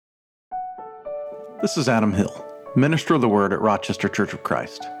This is Adam Hill, minister of the Word at Rochester Church of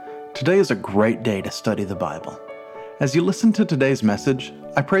Christ. Today is a great day to study the Bible. As you listen to today's message,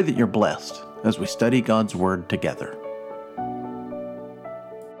 I pray that you're blessed as we study God's Word together.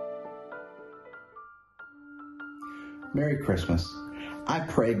 Merry Christmas. I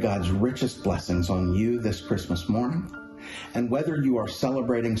pray God's richest blessings on you this Christmas morning. And whether you are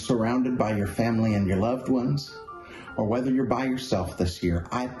celebrating surrounded by your family and your loved ones, or whether you're by yourself this year,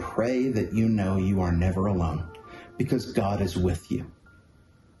 I pray that you know you are never alone because God is with you.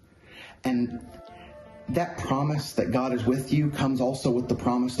 And that promise that God is with you comes also with the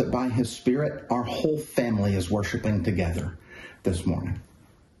promise that by His Spirit, our whole family is worshiping together this morning.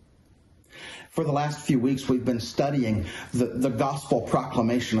 For the last few weeks, we've been studying the gospel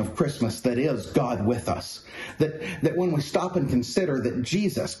proclamation of Christmas that is God with us. That when we stop and consider that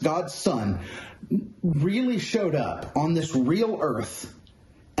Jesus, God's Son, really showed up on this real earth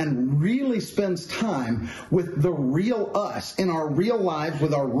and really spends time with the real us in our real lives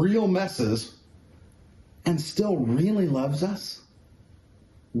with our real messes and still really loves us,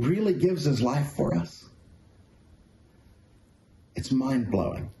 really gives His life for us. It's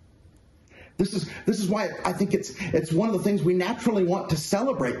mind-blowing. This is why I think it's one of the things we naturally want to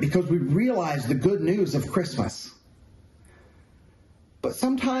celebrate because we realize the good news of Christmas. But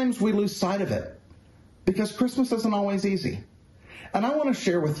sometimes we lose sight of it because Christmas isn't always easy. And I want to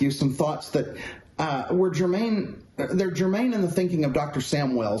share with you some thoughts that were germane. They're germane in the thinking of Dr.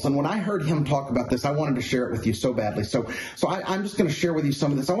 Sam Wells. And when I heard him talk about this, I wanted to share it with you so badly. So I'm just going to share with you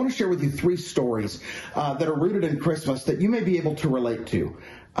some of this. I want to share with you 3 stories that are rooted in Christmas that you may be able to relate to.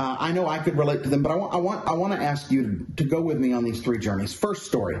 I know I could relate to them, but I want to ask you to go with me on these 3 journeys. First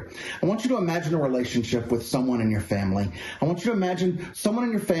story. I want you to imagine a relationship with someone in your family. I want you to imagine someone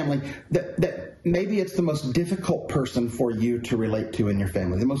in your family that maybe it's the most difficult person for you to relate to in your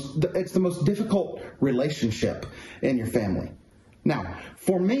family. It's the most difficult relationship in your family. Now,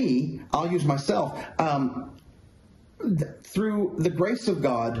 for me, I'll use myself. Through the grace of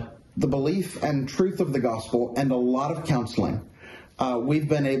God, the belief and truth of the gospel, and a lot of counseling, we've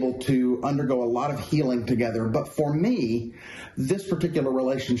been able to undergo a lot of healing together. But for me, this particular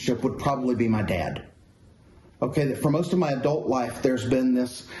relationship would probably be my dad. Okay, that for most of my adult life, there's been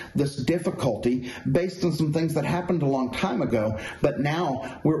this difficulty based on some things that happened a long time ago, but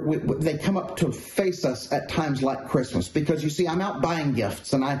now they come up to face us at times like Christmas. Because you see, I'm out buying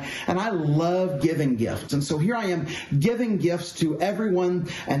gifts, and I love giving gifts. And so here I am giving gifts to everyone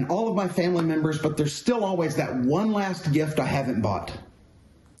and all of my family members, but there's still always that one last gift I haven't bought,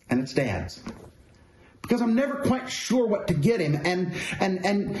 and it's Dad's. Because I'm never quite sure what to get him.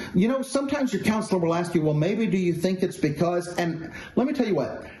 And you know, sometimes your counselor will ask you, well, maybe do you think it's because, and let me tell you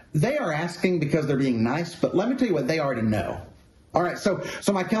what, they are asking because they're being nice, but let me tell you what they already know. All right, so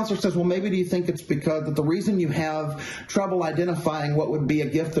my counselor says, well, maybe do you think it's because that the reason you have trouble identifying what would be a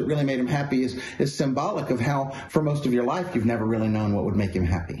gift that really made him happy is symbolic of how for most of your life you've never really known what would make him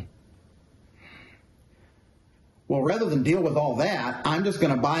happy. Well, rather than deal with all that, I'm just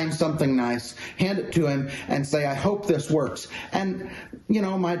going to buy him something nice, hand it to him, and say, I hope this works. And, you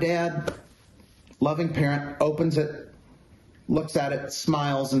know, my dad, loving parent, opens it, looks at it,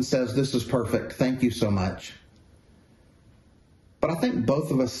 smiles, and says, this is perfect. Thank you so much. But I think both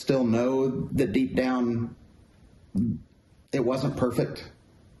of us still know that deep down it wasn't perfect.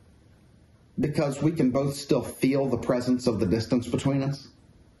 Because we can both still feel the presence of the distance between us.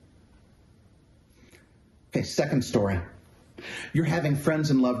 Okay, second story. You're having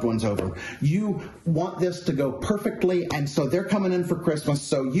friends and loved ones over. You want this to go perfectly, and so they're coming in for Christmas,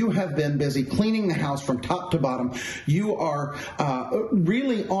 so you have been busy cleaning the house from top to bottom. You are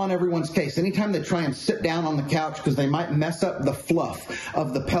really on everyone's case. Anytime they try and sit down on the couch because they might mess up the fluff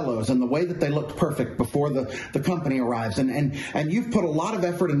of the pillows and the way that they looked perfect before the company arrives. And you've put a lot of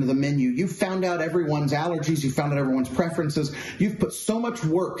effort into the menu. You've found out everyone's allergies. You've found out everyone's preferences. You've put so much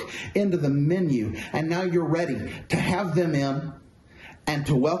work into the menu, and now you're ready to have them in and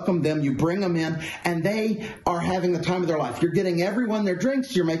to welcome them. You bring them in, and they are having the time of their life. You're getting everyone their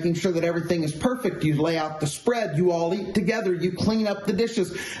drinks. You're making sure that everything is perfect. You lay out the spread. You all eat together. You clean up the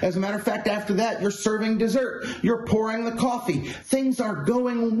dishes. As a matter of fact, after that, you're serving dessert. You're pouring the coffee. Things are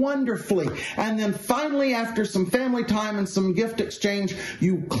going wonderfully. And then finally, after some family time and some gift exchange,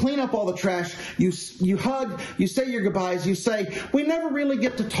 you clean up all the trash. You hug. You say your goodbyes. You say, we never really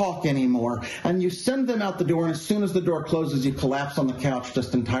get to talk anymore. And you send them out the door, and as soon as the door closes, you collapse on the couch,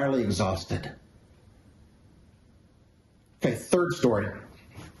 just entirely exhausted. Okay, third story.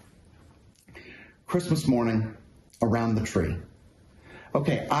 Christmas morning around the tree.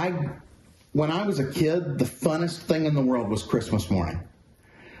 Okay, when I was a kid, the funnest thing in the world was Christmas morning.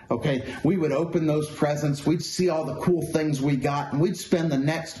 Okay, we would open those presents, we'd see all the cool things we got, and we'd spend the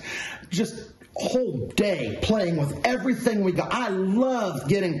next just whole day playing with everything we got. I love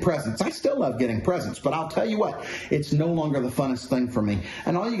getting presents. I still love getting presents, but I'll tell you what, it's no longer the funnest thing for me.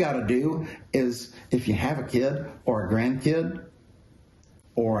 And all you got to do is, if you have a kid or a grandkid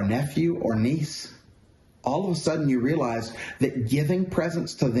or a nephew or niece, all of a sudden you realize that giving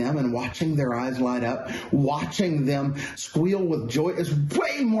presents to them and watching their eyes light up, watching them squeal with joy is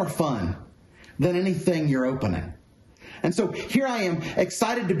way more fun than anything you're opening. And so here I am,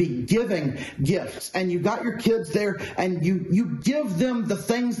 excited to be giving gifts. And you got your kids there, and you give them the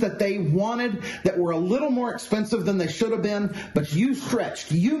things that they wanted that were a little more expensive than they should have been, but you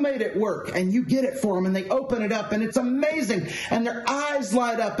stretched. You made it work, and you get it for them, and they open it up, and it's amazing. And their eyes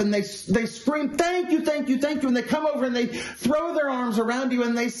light up, and they scream, thank you, thank you, thank you. And they come over, and they throw their arms around you,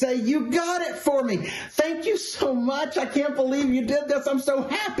 and they say, you got it for me. Thank you so much. I can't believe you did this. I'm so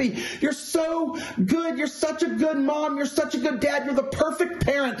happy. You're so good. You're such a good mom. You're such a good dad. You're the perfect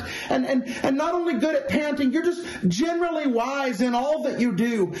parent. And not only good at parenting, you're just generally wise in all that you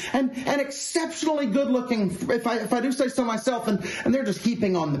do. And exceptionally good looking, if I do say so myself, and they're just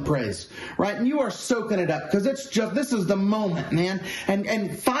heaping on the praise, right? And you are soaking it up because this is the moment, man.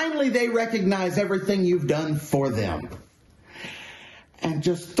 And finally they recognize everything you've done for them. And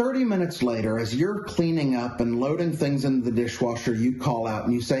just 30 minutes later, as you're cleaning up and loading things into the dishwasher, you call out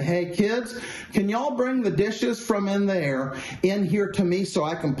and you say, hey, kids, can y'all bring the dishes from in there in here to me so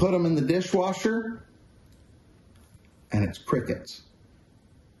I can put them in the dishwasher? And it's crickets.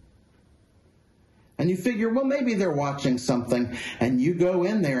 And you figure, well, maybe they're watching something. And you go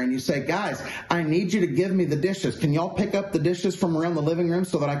in there and you say, guys, I need you to give me the dishes. Can y'all pick up the dishes from around the living room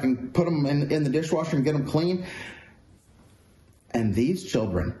so that I can put them in the dishwasher and get them clean? And these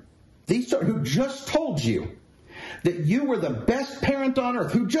children who just told you that you were the best parent on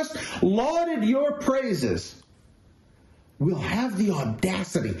earth, who just lauded your praises, will have the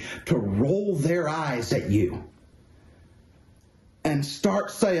audacity to roll their eyes at you and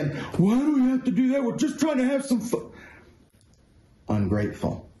start saying, why do we have to do that? We're just trying to have some fun.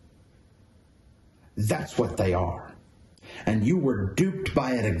 Ungrateful. That's what they are. And you were duped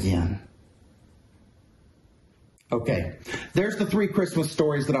by it again. Okay, there's the 3 Christmas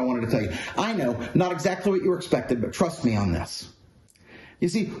stories that I wanted to tell you. I know, not exactly what you were expected, but trust me on this. You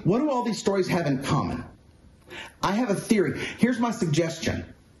see, what do all these stories have in common? I have a theory. Here's my suggestion.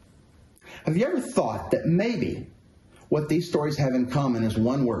 Have you ever thought that maybe what these stories have in common is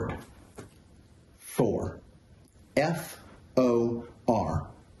one word? For. F-O-R.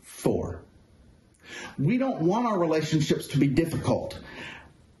 For. We don't want our relationships to be difficult.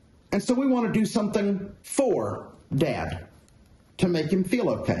 And so we want to do something for Dad to make him feel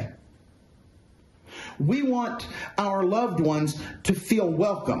okay. We want our loved ones to feel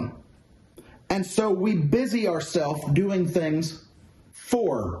welcome. And so we busy ourselves doing things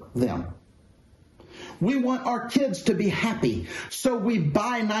for them. We want our kids to be happy. So we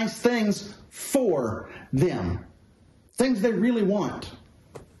buy nice things for them. Things they really want.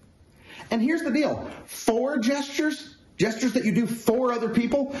 And here's the deal. For gestures that you do for other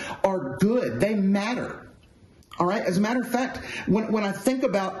people are good. They matter. All right? As a matter of fact, when I think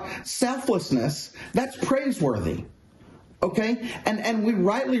about selflessness, that's praiseworthy. Okay? And we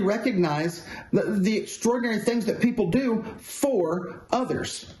rightly recognize the extraordinary things that people do for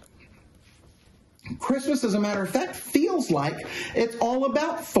others. Christmas, as a matter of fact, feels like it's all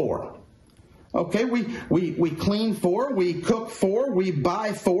about for. Okay, we clean for, we cook for, we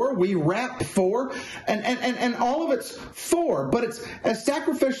buy for, we wrap for, and all of it's for. But it's as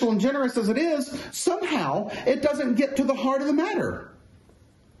sacrificial and generous as it is, somehow it doesn't get to the heart of the matter.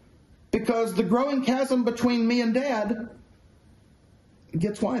 Because the growing chasm between me and Dad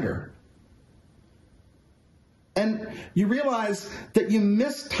gets wider. And you realize that you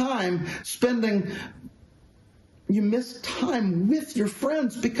miss time with your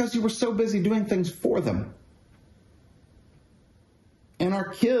friends because you were so busy doing things for them. And our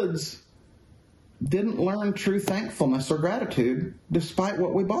kids didn't learn true thankfulness or gratitude despite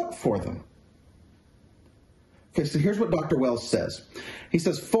what we bought for them. Okay, so here's what Dr. Wells says. He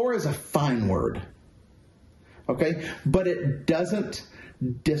says, for is a fine word. Okay, but it doesn't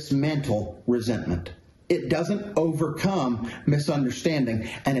dismantle resentment. It doesn't overcome misunderstanding,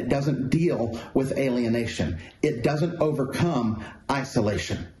 and it doesn't deal with alienation. It doesn't overcome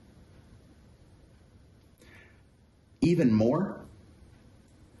isolation. Even more,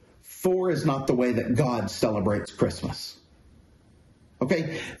 for is not the way that God celebrates Christmas.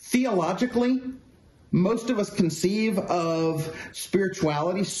 Okay, theologically, most of us conceive of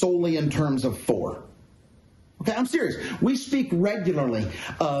spirituality solely in terms of for. Okay, I'm serious. We speak regularly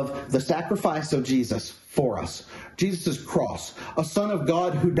of the sacrifice of Jesus for us. Jesus' cross, a Son of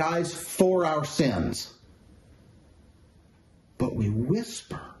God who dies for our sins. But we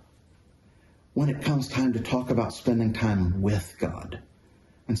whisper when it comes time to talk about spending time with God.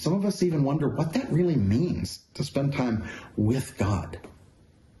 And some of us even wonder what that really means, to spend time with God.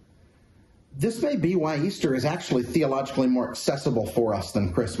 This may be why Easter is actually theologically more accessible for us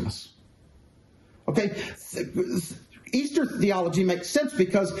than Christmas. Okay, Easter theology makes sense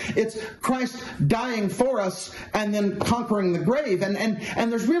because it's Christ dying for us and then conquering the grave.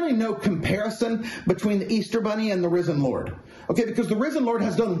 And there's really no comparison between the Easter bunny and the risen Lord. Okay, because the risen Lord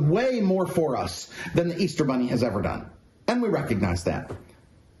has done way more for us than the Easter bunny has ever done. And we recognize that.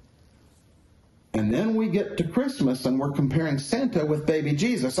 And then we get to Christmas and we're comparing Santa with baby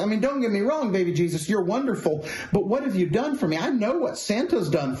Jesus. I mean, don't get me wrong, baby Jesus, you're wonderful. But what have you done for me? I know what Santa's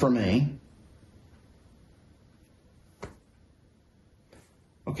done for me.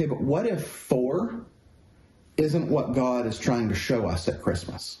 Okay, but what if 4 isn't what God is trying to show us at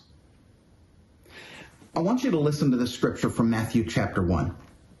Christmas? I want you to listen to this scripture from Matthew chapter 1.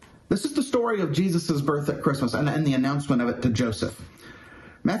 This is the story of Jesus' birth at Christmas and the announcement of it to Joseph.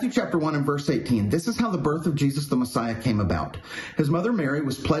 Matthew chapter 1 and verse 18. This is how the birth of Jesus the Messiah came about. His mother Mary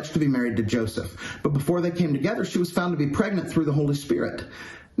was pledged to be married to Joseph, but before they came together, she was found to be pregnant through the Holy Spirit.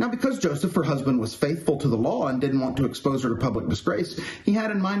 Now, because Joseph, her husband, was faithful to the law and didn't want to expose her to public disgrace, he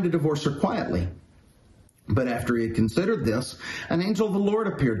had in mind to divorce her quietly. But after he had considered this, an angel of the Lord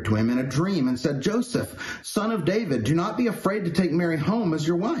appeared to him in a dream and said, Joseph, son of David, do not be afraid to take Mary home as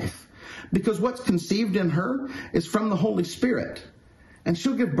your wife, because what's conceived in her is from the Holy Spirit. And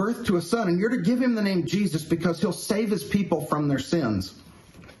she'll give birth to a son, and you're to give him the name Jesus because he'll save his people from their sins.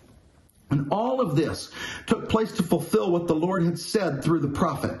 And all of this took place to fulfill what the Lord had said through the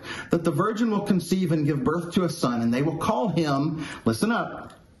prophet, that the virgin will conceive and give birth to a son, and they will call him, listen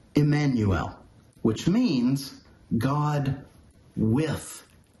up, Emmanuel, which means God with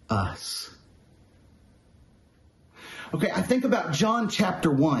us. Okay, I think about John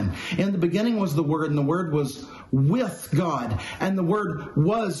chapter 1. In the beginning was the Word, and the Word was with God, and the Word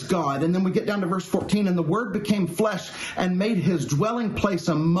was God. And then we get down to verse 14, and the Word became flesh and made his dwelling place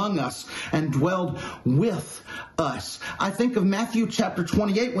among us and dwelled with us. I think of Matthew chapter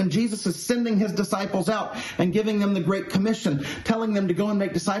 28 when Jesus is sending his disciples out and giving them the Great Commission, telling them to go and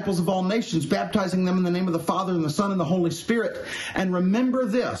make disciples of all nations, baptizing them in the name of the Father and the Son and the Holy Spirit. And remember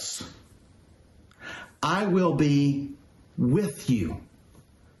this, I will be with you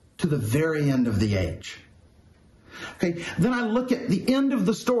to the very end of the age. Okay, then I look at the end of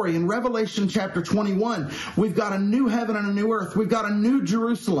the story in Revelation chapter 21. We've got a new heaven and a new earth. We've got a new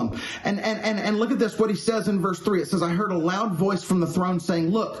Jerusalem. And look at this, what he says in verse 3. It says, I heard a loud voice from the throne saying,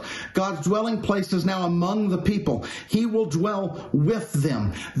 look, God's dwelling place is now among the people. He will dwell with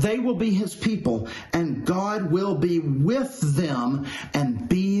them. They will be his people, and God will be with them and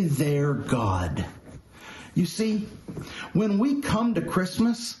be their God. You see, when we come to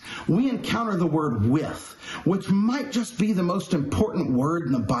Christmas, we encounter the word with, which might just be the most important word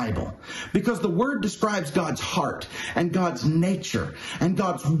in the Bible, because the word describes God's heart and God's nature and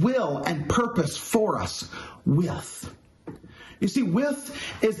God's will and purpose for us. With. You see, with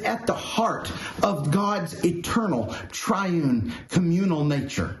is at the heart of God's eternal, triune, communal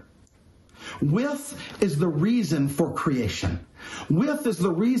nature. With is the reason for creation. With is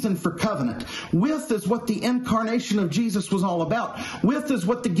the reason for covenant. With is what the incarnation of Jesus was all about. With is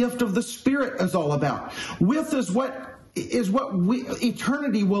what the gift of the Spirit is all about. With is what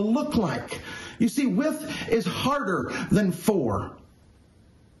eternity will look like. You see, with is harder than for.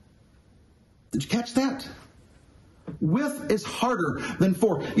 Did you catch that? With is harder than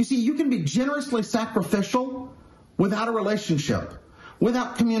for. You see, you can be generously sacrificial without a relationship,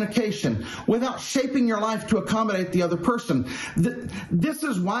 without communication, without shaping your life to accommodate the other person. This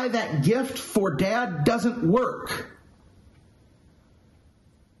is why that gift for dad doesn't work.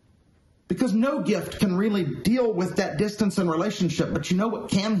 Because no gift can really deal with that distance in relationship. But you know what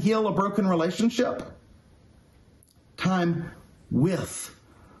can heal a broken relationship? Time with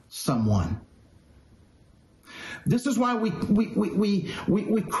someone. This is why we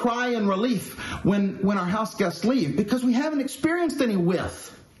cry in relief when our house guests leave, because we haven't experienced any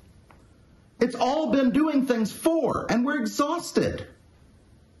with. It's all been doing things for, and we're exhausted.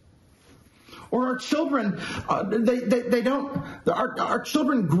 Or our children, our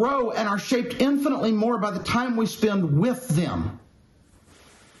children grow and are shaped infinitely more by the time we spend with them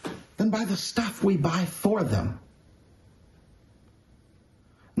than by the stuff we buy for them.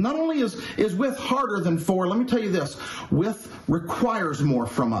 Not only is with harder than for, let me tell you this, with requires more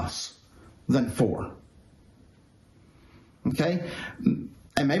from us than for. Okay?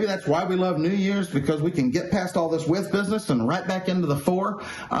 And maybe that's why we love New Year's, because we can get past all this with business and right back into the for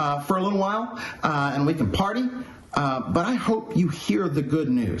a little while, and we can party. But I hope you hear the good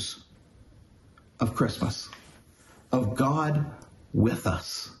news of Christmas, of God with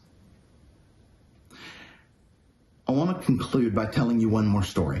us. I want to conclude by telling you one more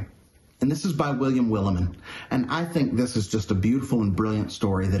story. And this is by William Willimon. And I think this is just a beautiful and brilliant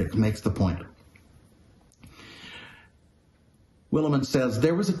story that it makes the point. Willimon says,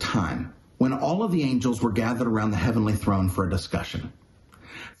 there was a time when all of the angels were gathered around the heavenly throne for a discussion.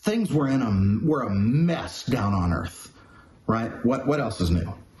 Things were a mess down on earth, right? What else is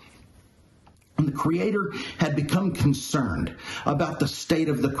new? And the Creator had become concerned about the state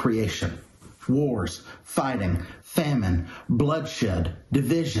of the creation. Wars, fighting, famine, bloodshed,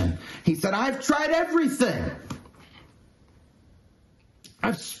 division. He said, I've tried everything.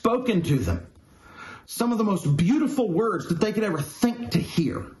 I've spoken to them. Some of the most beautiful words that they could ever think to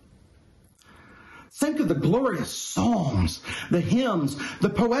hear. Think of the glorious psalms, the hymns, the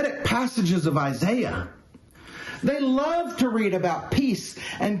poetic passages of Isaiah. They love to read about peace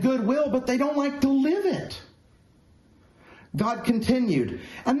and goodwill, but they don't like to live it. God continued,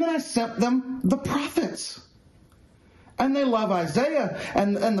 and then I sent them the prophets. And they love Isaiah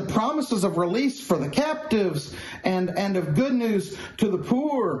and the promises of release for the captives and of good news to the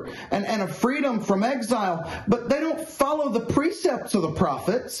poor and of freedom from exile. But they don't follow the precepts of the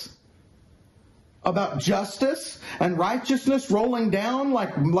prophets about justice and righteousness rolling down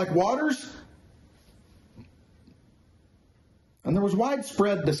like waters. And there was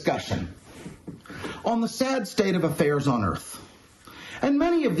widespread discussion on the sad state of affairs on earth. And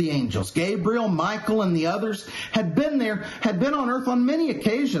many of the angels, Gabriel, Michael, and the others, had been on earth on many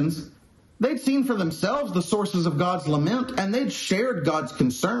occasions. They'd seen for themselves the sources of God's lament, and they'd shared God's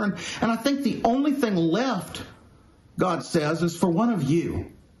concern. And I think the only thing left, God says, is for one of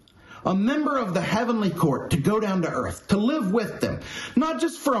you, a member of the heavenly court, to go down to earth, to live with them, not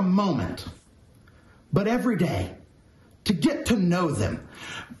just for a moment, but every day, to get to know them,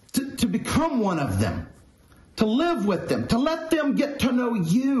 to become one of them, to live with them, to let them get to know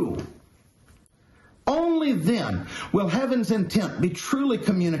you. Only then will heaven's intent be truly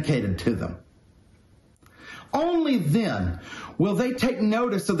communicated to them. Only then will they take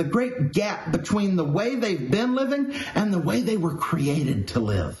notice of the great gap between the way they've been living and the way they were created to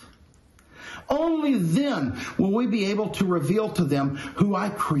live. Only then will we be able to reveal to them who I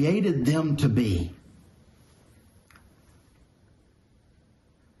created them to be.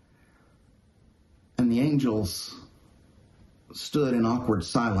 And the angels stood in awkward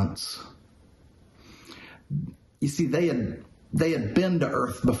silence. You see, they had been to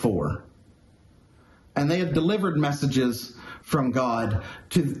earth before, and they had delivered messages from God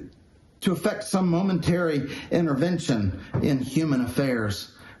to effect some momentary intervention in human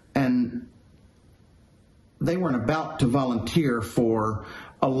affairs, and they weren't about to volunteer for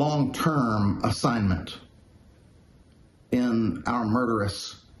a long-term assignment in our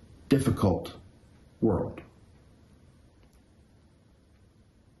murderous, difficult world.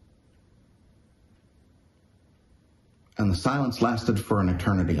 And the silence lasted for an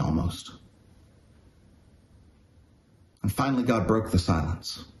eternity almost. And finally God broke the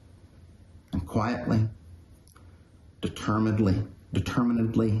silence. And quietly, determinedly,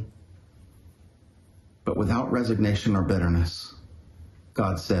 but without resignation or bitterness,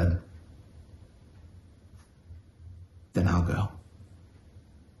 God said, then I'll go.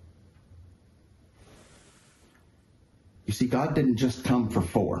 You see, God didn't just come for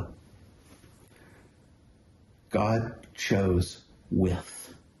four. God chose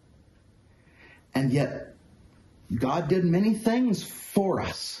with. And yet, God did many things for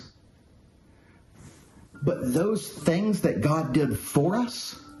us. But those things that God did for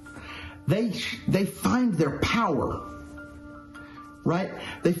us, they find their power, right?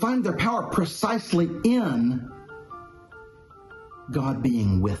 They find their power precisely in God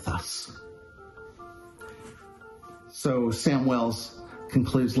being with us. So Sam Wells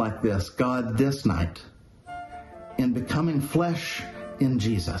concludes like this: God this night, in becoming flesh in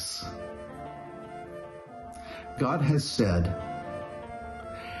Jesus, God has said,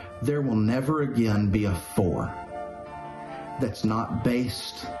 there will never again be a four that's not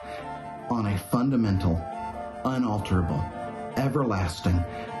based on a fundamental, unalterable, everlasting,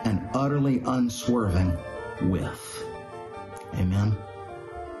 and utterly unswerving with. Amen.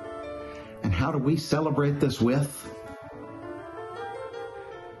 And how do we celebrate this with?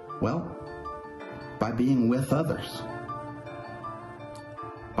 Well, by being with others.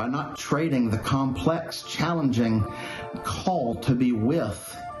 By not trading the complex, challenging call to be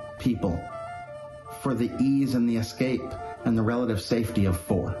with people for the ease and the escape and the relative safety of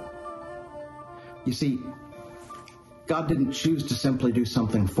 4. You see, God didn't choose to simply do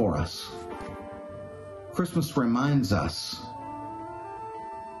something for us. Christmas reminds us,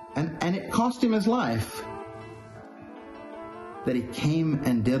 and it cost him his life, that he came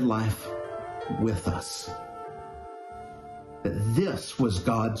and did life with us. That this was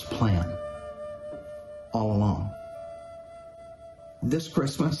God's plan all along. This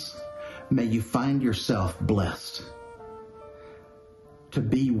Christmas, may you find yourself blessed to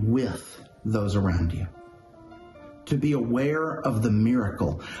be with those around you, to be aware of the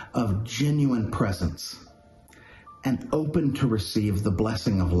miracle of genuine presence, and open to receive the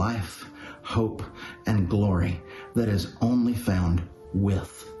blessing of life, hope, and glory that is only found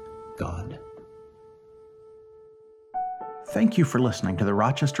with God. Thank you for listening to the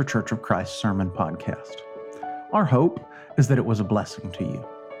Rochester Church of Christ Sermon Podcast. Our hope is that it was a blessing to you.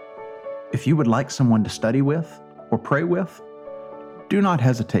 If you would like someone to study with or pray with, do not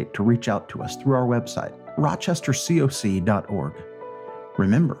hesitate to reach out to us through our website, rochestercoc.org.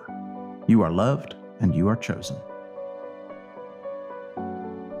 Remember, you are loved and you are chosen.